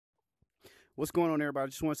What's going on, everybody? I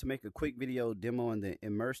just wanted to make a quick video demo on the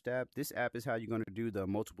Immersed app. This app is how you're going to do the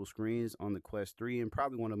multiple screens on the Quest 3 and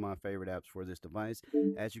probably one of my favorite apps for this device.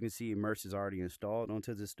 As you can see, Immersed is already installed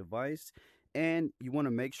onto this device. And you want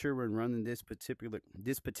to make sure when running this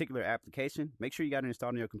particular application, make sure you got it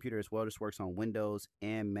installed on your computer as well. This works on Windows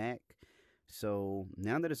and Mac. So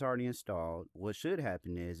now that it's already installed, what should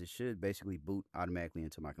happen is it should basically boot automatically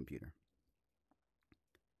into my computer.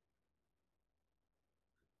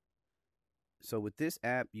 So with this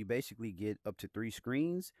app, you basically get up to 3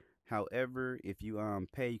 screens. However, if you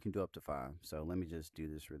pay, you can do up to 5. So let me just do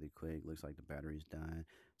this really quick. Looks like the battery's dying.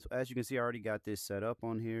 So as you can see, I already got this set up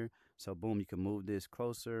on here. So boom, you can move this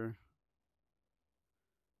closer.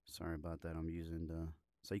 Sorry about that. I'm using the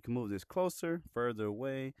so you can move this closer, further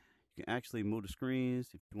away. You can actually move the screens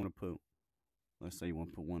if you want to put. Let's say you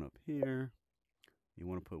want to put one up here. You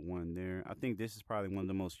want to put one there. I think this is probably one of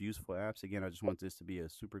the most useful apps. Again, I just want this to be a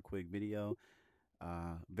super quick video.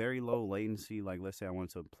 Very low latency. Like, let's say I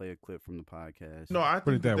wanted to play a clip from the podcast. No, I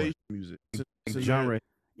Put it think that that way. they music. Genre.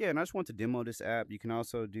 Yeah, and I just want to demo this app. You can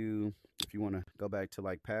also do, if you want to go back to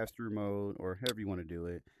like pass-through mode or however you want to do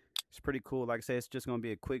it. It's pretty cool. Like I said, it's just going to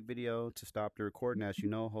be a quick video to stop the recording. As you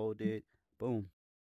know, hold it. Boom.